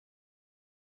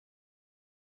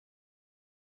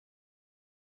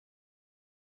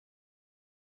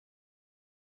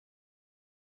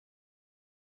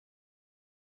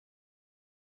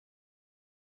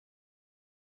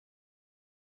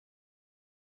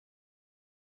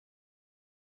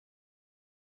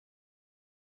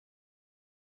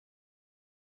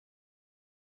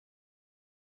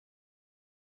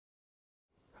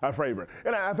I favor it.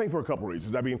 And I think for a couple of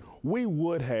reasons. I mean, we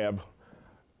would have,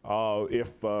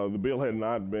 if the bill had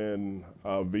not been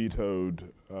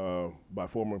vetoed by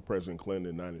former President Clinton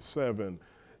in '97,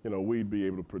 we'd be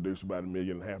able to produce about 1.5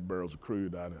 million barrels of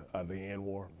crude out of the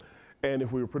ANWR. And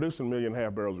if we were producing 1.5 million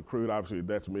barrels of crude, obviously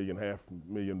that's 1.5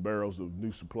 million barrels of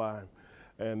new supply.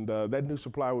 And that new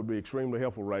supply would be extremely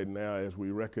helpful right now, as we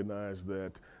recognize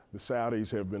that the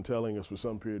Saudis have been telling us for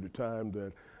some period of time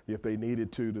that if they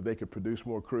needed to, that they could produce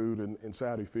more crude in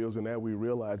Saudi fields. And now we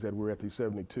realize that we're at these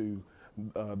 $72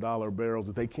 barrels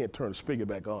that they can't turn the spigot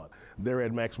back on. They're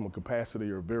at maximum capacity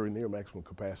or very near maximum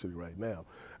capacity right now.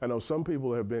 I know some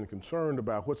people have been concerned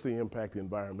about what's the impact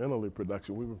environmentally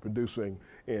production. We've been producing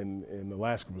in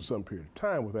Alaska for some period of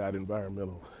time without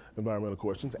environmental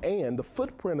questions, and the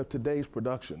footprint of today's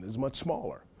production is much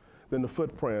smaller than the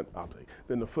footprint,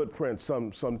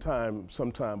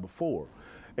 sometime before.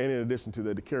 And in addition to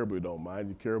that, the caribou don't mind.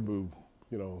 The caribou,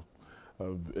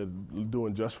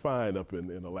 doing just fine up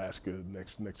in Alaska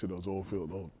next to those oil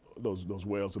fields, those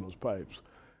wells and those pipes.